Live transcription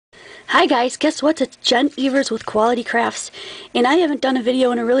Hi guys, guess what? It's Jen Evers with Quality Crafts, and I haven't done a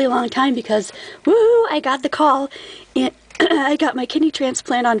video in a really long time because, woohoo, I got the call, and I got my kidney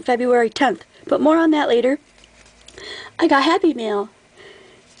transplant on February 10th, but more on that later. I got happy mail.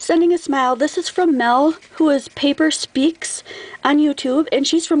 Sending a smile. This is from Mel, who is Paperspeaks on YouTube, and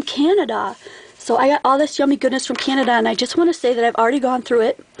she's from Canada. So I got all this yummy goodness from Canada, and I just want to say that I've already gone through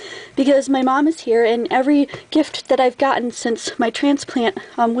it because my mom is here, and every gift that I've gotten since my transplant,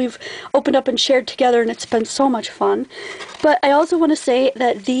 we've opened up and shared together, and it's been so much fun. But I also want to say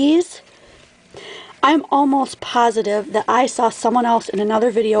that these, I'm almost positive that I saw someone else in another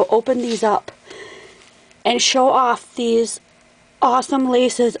video open these up and show off these awesome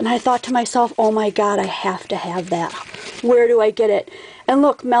laces, and I thought to myself, oh my god, I have to have that. Where do I get it? And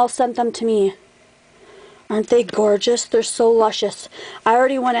look, Mel sent them to me. Aren't they gorgeous? They're so luscious. I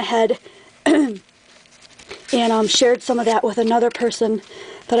already went ahead and shared some of that with another person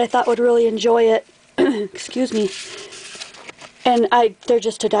that I thought would really enjoy it. Excuse me. And they're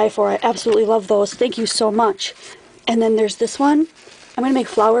just to die for. I absolutely love those. Thank you so much. And then there's this one. I'm going to make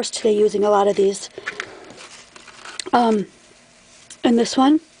flowers today using a lot of these. And this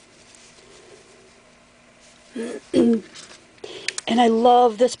one. And I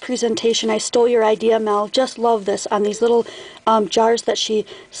love this presentation. I stole your idea, Mel. Just love this on these little jars that she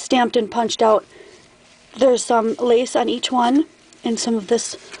stamped and punched out. There's some lace on each one and some of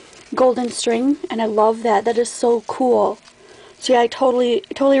this golden string, and I love that. That is so cool. So yeah, I totally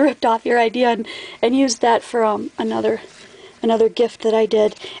ripped off your idea and used that for another gift that I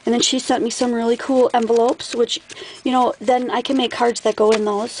did. And then she sent me some really cool envelopes, which, you know, then I can make cards that go in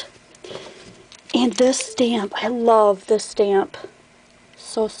those. And this stamp, I love this stamp.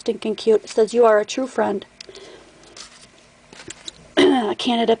 So stinking cute. It says, "You are a true friend." A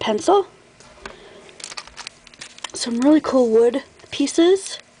Canada pencil. Some really cool wood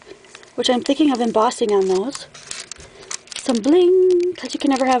pieces, which I'm thinking of embossing on those. Some bling, because you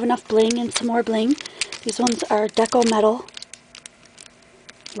can never have enough bling, and some more bling. These ones are deco metal.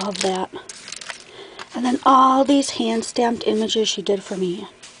 Love that. And then all these hand-stamped images she did for me.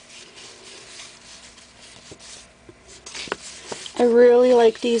 I really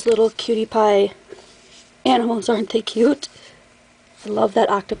like these little cutie pie animals. Aren't they cute? I love that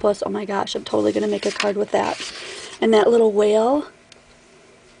octopus. Oh my gosh, I'm totally going to make a card with that. And that little whale.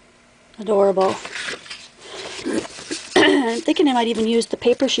 Adorable. I'm thinking I might even use the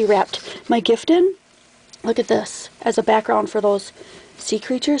paper she wrapped my gift in. Look at this as a background for those sea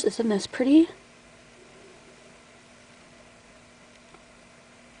creatures. Isn't this pretty?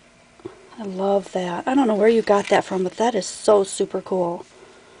 I love that. I don't know where you got that from, but that is so super cool.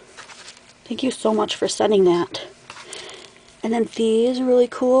 Thank you so much for sending that. And then these really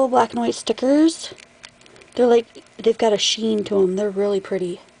cool black and white stickers. They're like, they've got a sheen to them. They're really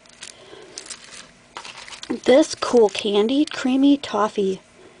pretty. This cool candy, creamy toffee.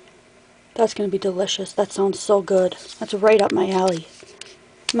 That's going to be delicious. That sounds so good. That's right up my alley.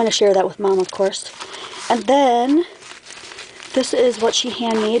 I'm going to share that with Mom, of course. And then this is what she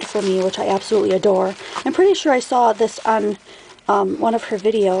handmade for me, which I absolutely adore. I'm pretty sure I saw this on one of her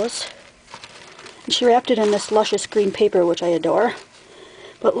videos. And she wrapped it in this luscious green paper, which I adore.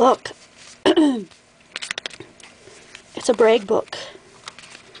 But look, it's a brag book.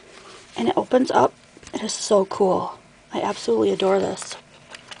 And it opens up. It is so cool. I absolutely adore this.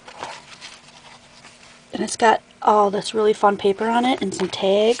 And it's got all this really fun paper on it and some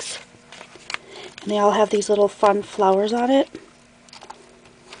tags. And they all have these little fun flowers on it.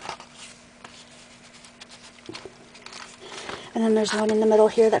 And then there's one in the middle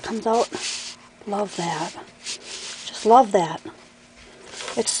here that comes out. Love that. Just love that.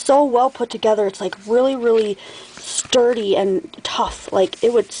 It's so well put together. It's like really, really sturdy and tough. Like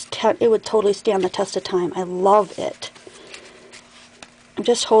it would totally stand the test of time. I love it. I'm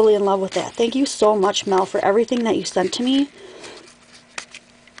just totally in love with that. Thank you so much, Mel, for everything that you sent to me.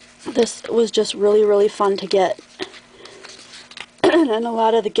 This was just really, really fun to get. And a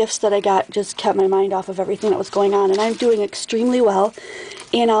lot of the gifts that I got just kept my mind off of everything that was going on. And I'm doing extremely well.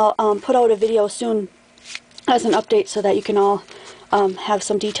 And I'll put out a video soon as an update so that you can all have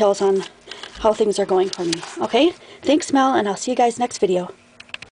some details on how things are going for me. Okay? Thanks, Mel, and I'll see you guys next video.